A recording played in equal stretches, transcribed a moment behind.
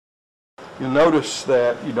You'll notice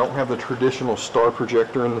that you don't have the traditional star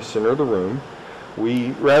projector in the center of the room.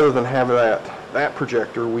 Rather than have that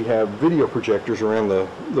projector, we have video projectors around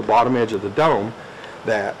the bottom edge of the dome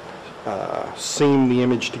that seam the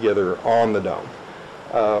image together on the dome.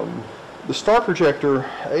 The star projector,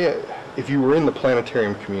 if you were in the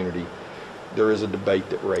planetarium community, there is a debate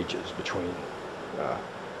that rages between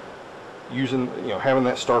having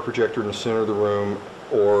that star projector in the center of the room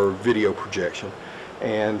or video projection.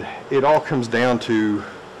 And it all comes down to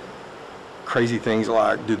crazy things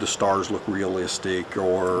like, do the stars look realistic,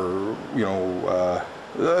 or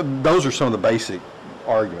those are some of the basic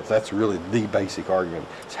arguments. That's really the basic argument.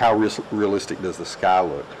 It's how realistic does the sky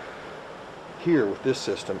look. Here with this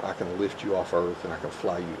system, I can lift you off Earth and I can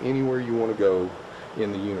fly you anywhere you want to go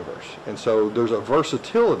in the universe. And so there's a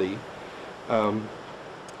versatility, and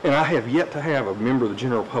I have yet to have a member of the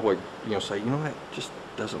general public say, that just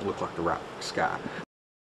doesn't look like the right sky.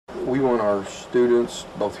 We want our students,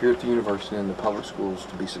 both here at the university and the public schools,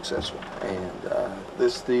 to be successful. And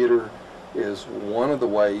this theater is one of the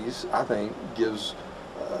ways, I think, gives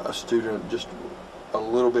a student just a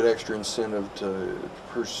little bit extra incentive to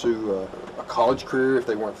pursue a college career if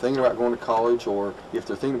they weren't thinking about going to college, or if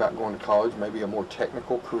they're thinking about going to college, maybe a more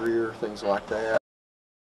technical career, things like that.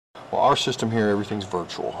 Well, our system here, everything's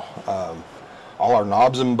virtual. All our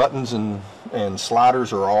knobs and buttons and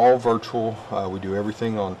sliders are all virtual. We do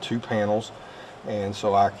everything on 2 panels, and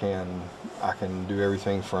so I can do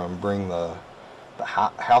everything from bring the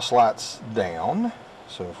house lights down.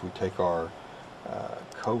 So if we take our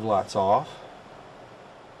cove lights off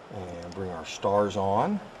and bring our stars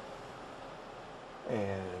on,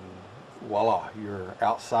 and voila, you're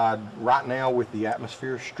outside right now with the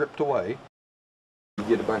atmosphere stripped away. You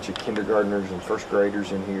get a bunch of kindergartners and first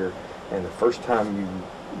graders in here, and the first time you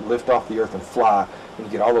lift off the earth and fly, and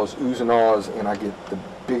you get all those oohs and ahs, and I get the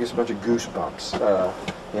biggest bunch of goosebumps.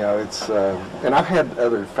 And I've had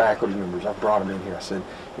other faculty members, I've brought them in here. I said,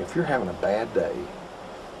 if you're having a bad day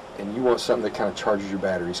and you want something that kind of charges your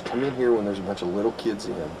batteries, come in here when there's a bunch of little kids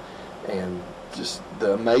in, and just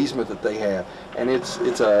the amazement that they have. And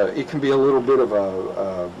it can be a little bit of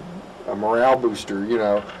a morale booster,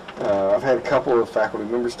 I've had a couple of faculty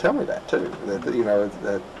members tell me that too, that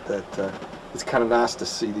it's kind of nice to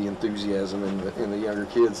see the enthusiasm in the younger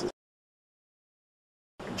kids.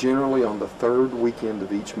 Generally on the 3rd weekend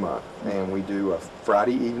of each month, and we do a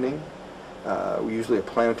Friday evening, usually a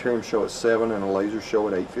planetarium show at 7 and a laser show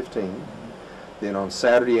at 8:15. Then on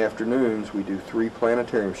Saturday afternoons we do 3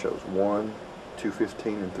 planetarium shows, 1,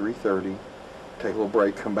 2:15, and 3:30. Take a little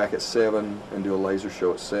break, come back at 7 and do a laser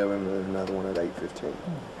show at 7 and then another one at 8:15.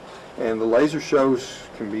 And the laser shows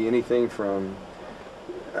can be anything from,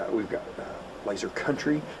 we've got laser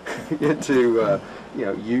country into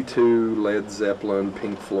U2, Led Zeppelin,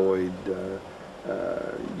 Pink Floyd,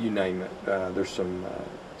 you name it. There's some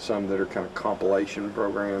that are kind of compilation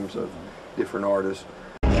programs of different artists.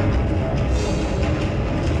 As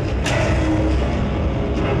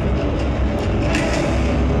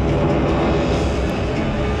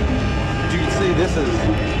you can see, this is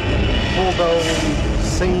full dome,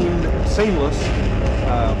 seamless,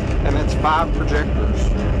 and that's 5 projectors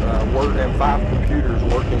and 5 computers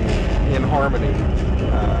working in harmony to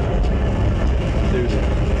do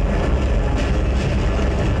that.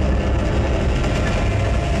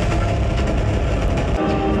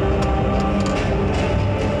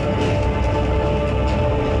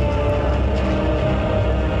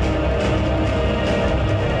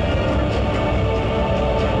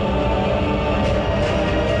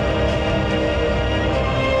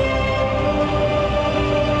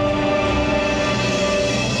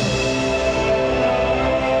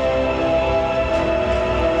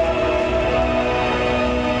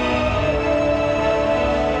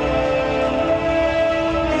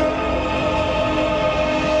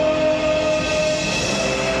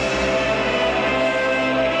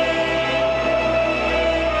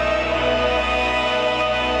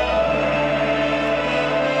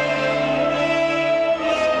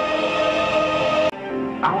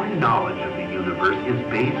 Our knowledge of the universe is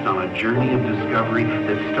based on a journey of discovery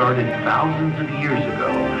that started thousands of years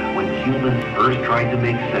ago when humans first tried to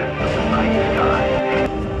make sense of the night sky.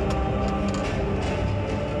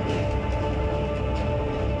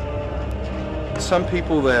 Some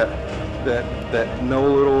people that know a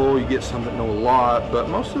little, you get some that know a lot, but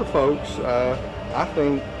most of the folks, I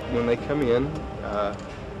think when they come in,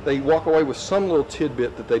 they walk away with some little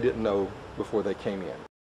tidbit that they didn't know before they came in.